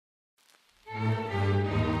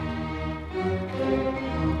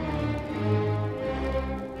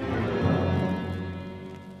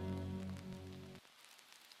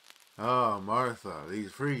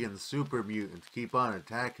freaking super mutants keep on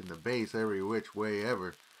attacking the base every which way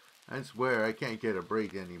ever. I swear I can't get a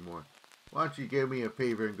break anymore. Why don't you give me a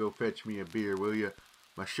favor and go fetch me a beer, will you?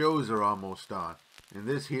 My shows are almost on. And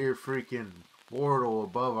this here freaking portal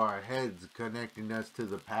above our heads connecting us to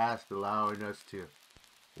the past, allowing us to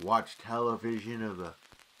watch television of the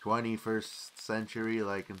 21st century,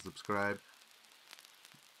 like and subscribe,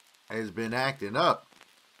 has been acting up.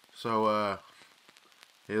 So,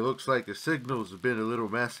 it looks like the signals have been a little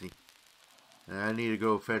messy. And I need to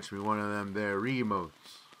go fetch me one of them there remotes.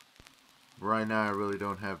 Right now I really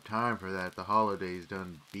don't have time for that. The holidays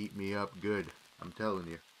done beat me up good. I'm telling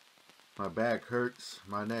you. My back hurts,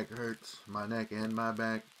 my neck hurts, my neck and my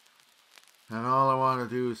back. And all I want to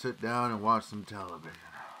do is sit down and watch some television.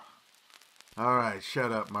 Alright,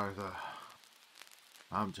 shut up, Martha.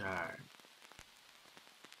 I'm tired.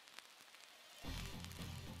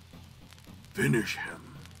 Finish him.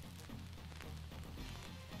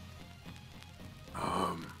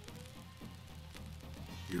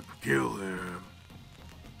 You kill him.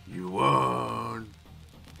 You won.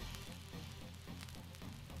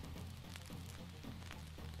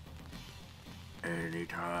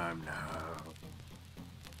 Anytime now.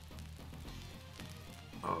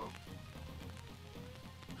 Oh.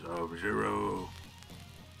 Sub-Zero.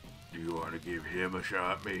 Do you want to give him a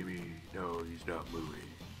shot, maybe? No, he's not moving.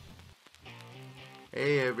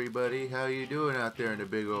 Hey everybody, how you doing out there in the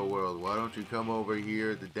big old world? Why don't you come over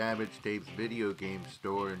here at the Damage Tapes video game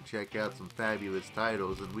store and check out some fabulous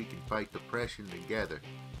titles and we can fight depression together.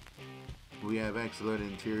 We have excellent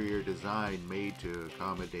interior design made to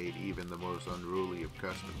accommodate even the most unruly of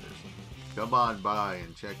customers. Come on by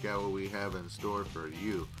and check out what we have in store for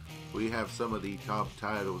you. We have some of the top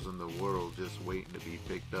titles in the world just waiting to be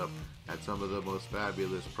picked up at some of the most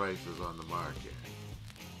fabulous prices on the market.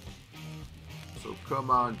 So come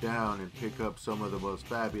on down and pick up some of the most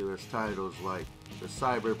fabulous titles like the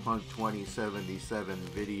Cyberpunk 2077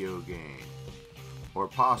 video game, or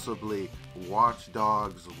possibly Watch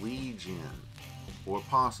Dogs Legion, or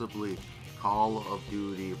possibly Call of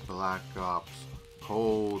Duty Black Ops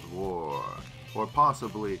Cold War, or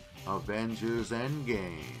possibly Avengers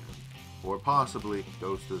Endgame, or possibly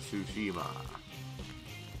Ghost of Tsushima.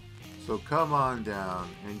 So come on down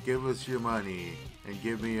and give us your money and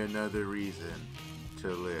give me another reason to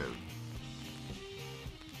live.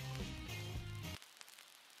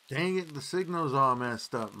 Dang it, the signal's all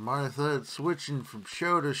messed up. Martha, it's switching from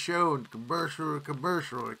show to show and commercial to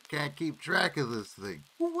commercial. I can't keep track of this thing.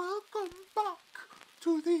 Welcome back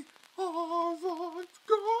to the avant-garde.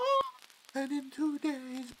 And in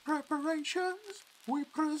today's preparations, we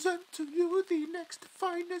present to you the next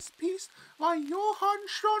finest piece by Johann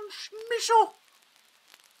Schmischel.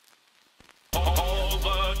 All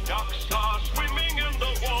the ducks are swimming in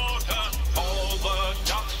the water. All the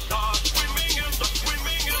ducks are swimming in the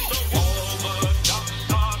water. All the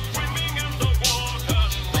ducks are swimming in the water.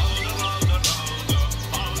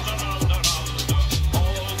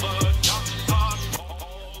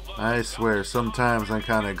 I swear, sometimes I'm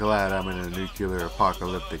kind of glad I'm in a nuclear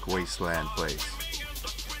apocalyptic wasteland place.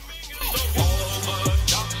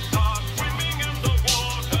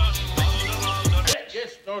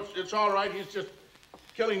 It's all right. He's just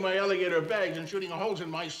killing my alligator bags and shooting holes in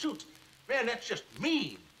my suit. Man, that's just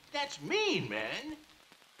mean. That's mean, man.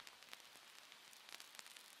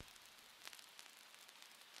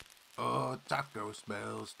 Oh, taco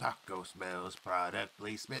smells, product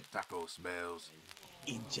placement, taco smells.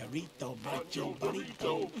 Injarito, macho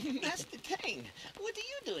burrito. Master Kane, what are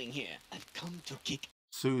you doing here? I've come to kick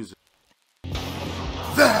Susan.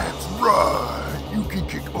 That's right! You can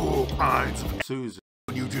kick all kinds of Susan.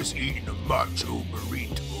 You just eating a macho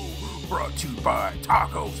burrito, brought to you by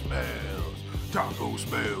Taco Smells. Taco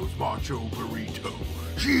Smells macho burrito.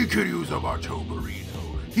 She could use a macho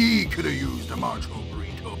burrito. He could have used a macho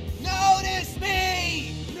burrito. Notice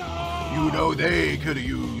me! No! You know they could have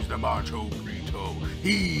used a macho burrito.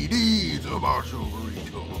 He needs a macho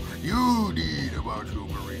burrito. You need a macho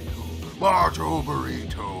burrito. Macho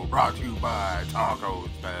burrito brought to you by Taco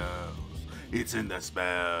Smells. It's in the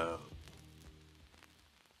spell.